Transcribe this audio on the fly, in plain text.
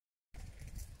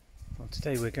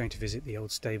Today we're going to visit the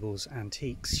Old Stables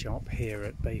Antiques shop here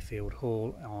at Bayfield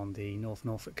Hall on the North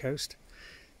Norfolk coast.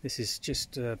 This is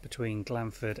just between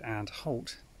Glandford and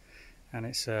Holt, and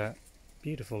it's a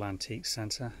beautiful antique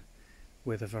centre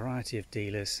with a variety of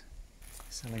dealers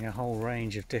selling a whole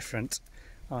range of different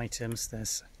items.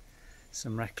 There's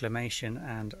some reclamation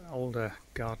and older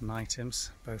garden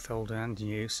items, both old and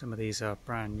new. Some of these are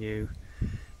brand new,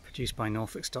 produced by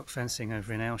Norfolk Stock Fencing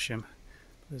over in Aylsham.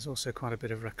 There's also quite a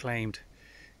bit of reclaimed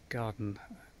garden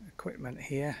equipment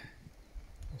here.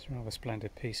 This rather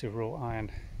splendid piece of wrought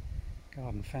iron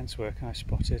garden fence work I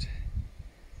spotted.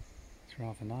 It's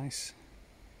rather nice.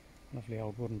 Lovely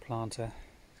old wooden planter.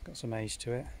 It's got some age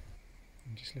to it.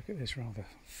 And just look at this rather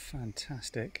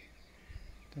fantastic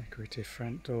decorative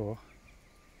front door.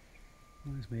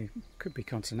 Reminds me, could be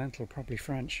continental, probably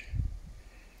French.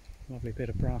 Lovely bit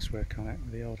of brasswork on it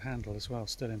with the old handle as well,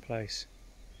 still in place.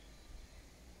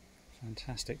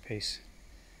 Fantastic piece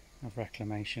of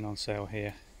reclamation on sale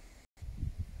here.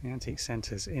 The antique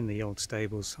centre's in the old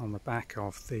stables on the back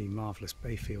of the marvellous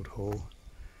Bayfield Hall.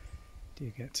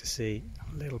 You get to see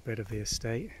a little bit of the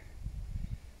estate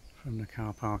from the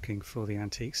car parking for the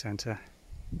antique centre.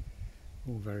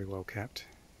 All very well kept.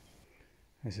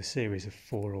 There's a series of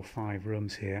 4 or 5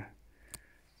 rooms here,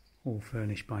 all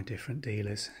furnished by different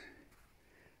dealers.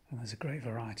 And there's a great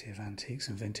variety of antiques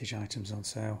and vintage items on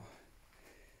sale,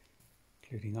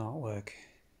 including artwork,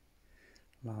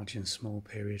 large and small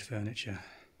period furniture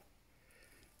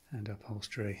and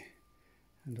upholstery,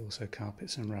 and also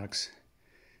carpets and rugs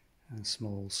and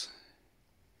smalls.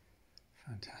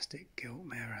 Fantastic gilt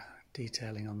mirror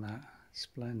detailing on that,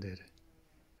 splendid.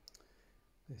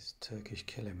 This Turkish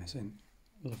kilim is in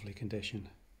lovely condition,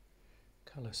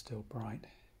 colour still bright.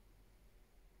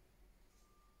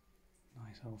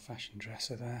 Nice old-fashioned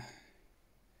dresser there,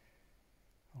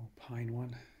 old pine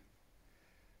one.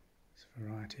 There's a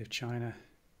variety of china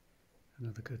and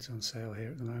other goods on sale here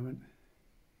at the moment.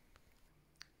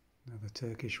 Another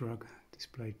Turkish rug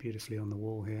displayed beautifully on the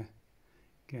wall here,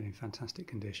 again in fantastic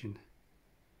condition.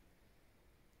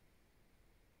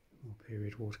 More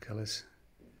period watercolours,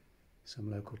 some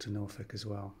local to Norfolk as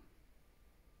well.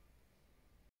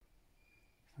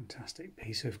 Fantastic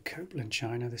piece of Copeland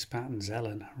china, this pattern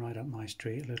Zelen, right up my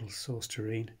street, a little sauce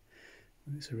tureen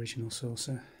with its original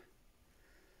saucer.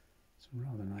 Some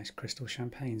rather nice crystal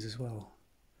champagnes as well.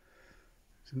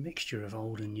 There's a mixture of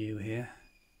old and new here.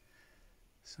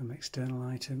 Some external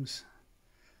items,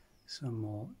 some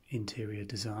more interior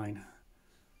design.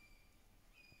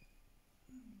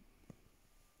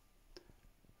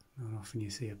 Not often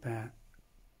you see a pair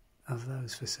of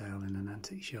those for sale in an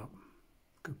antique shop.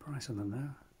 Good price on them though.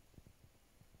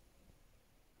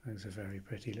 Those are very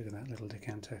pretty. Look at that little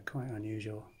decanter, quite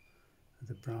unusual. With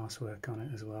the brass work on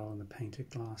it as well and the painted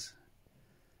glass.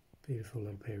 Beautiful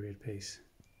little period piece.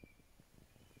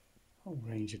 Whole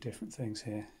range of different things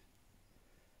here.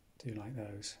 Do like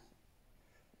those.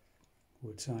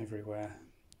 Woods ivory ware.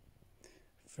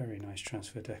 Very nice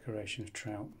transfer decoration of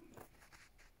trout.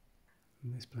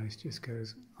 And this place just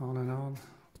goes on and on.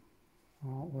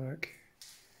 Artwork,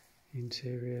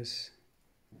 interiors,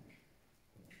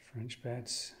 French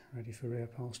beds ready for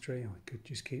reupholstery. I could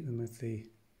just keep them with the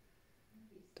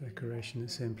decoration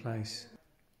that's in place.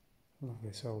 Love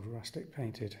this old rustic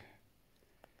painted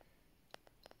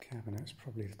cabinet. It's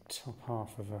probably the top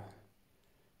half of a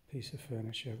piece of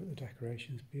furniture, but the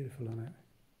decoration is beautiful on it.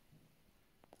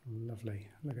 Lovely.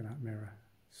 Look at that mirror.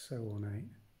 So ornate.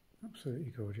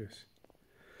 Absolutely gorgeous.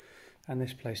 And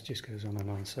this place just goes on and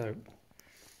on. So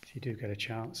if you do get a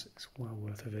chance, it's well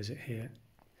worth a visit here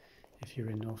if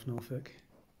you're in North Norfolk.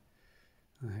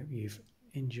 I hope you've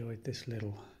enjoyed this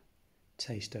little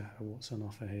taster of what's on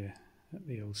offer here at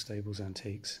the Old Stables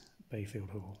Antiques, Bayfield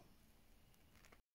Hall.